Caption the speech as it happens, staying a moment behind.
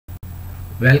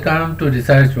Welcome to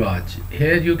Research Watch.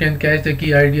 Here you can catch the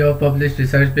key idea of published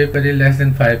research paper in less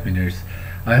than 5 minutes.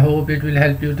 I hope it will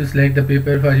help you to select the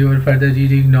paper for your further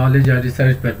reading, knowledge or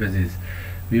research purposes.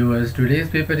 Viewers,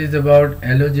 today's paper is about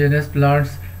Aloe Genus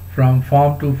plants from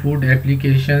farm to food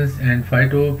applications and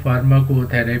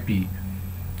phytopharmacotherapy.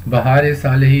 Bahar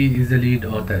Salehi is the lead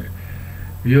author.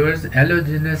 Viewers, Aloe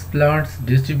Genus plants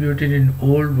distributed in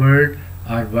old world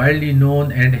are widely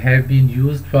known and have been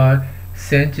used for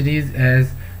centuries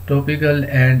as topical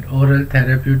and oral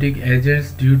therapeutic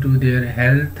agents due to their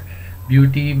health,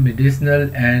 beauty, medicinal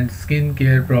and skin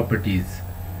care properties.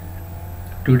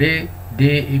 Today,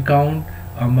 they account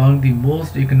among the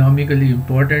most economically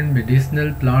important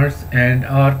medicinal plants and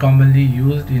are commonly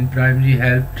used in primary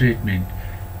health treatment,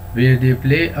 where they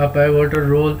play a pivotal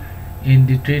role in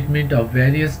the treatment of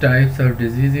various types of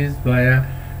diseases via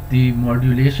the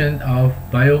modulation of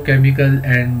biochemical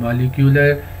and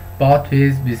molecular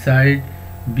pathways beside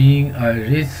being a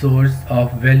rich source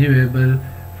of valuable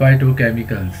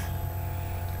phytochemicals.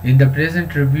 In the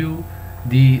present review,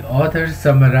 the authors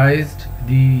summarized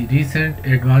the recent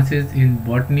advances in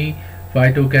botany,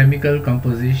 phytochemical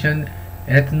composition,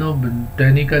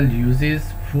 ethnobotanical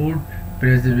uses, food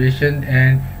preservation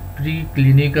and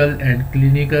preclinical and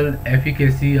clinical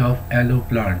efficacy of aloe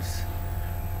plants.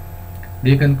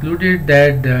 They concluded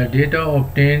that the data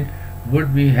obtained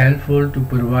would be helpful to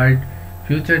provide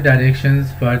future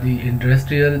directions for the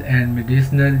industrial and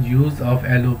medicinal use of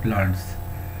aloe plants.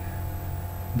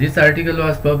 This article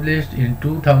was published in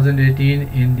 2018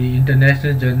 in the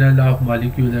International Journal of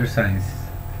Molecular Science.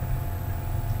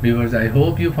 Viewers, I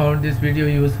hope you found this video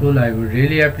useful. I would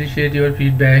really appreciate your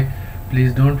feedback.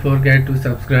 Please don't forget to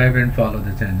subscribe and follow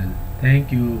the channel.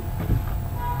 Thank you.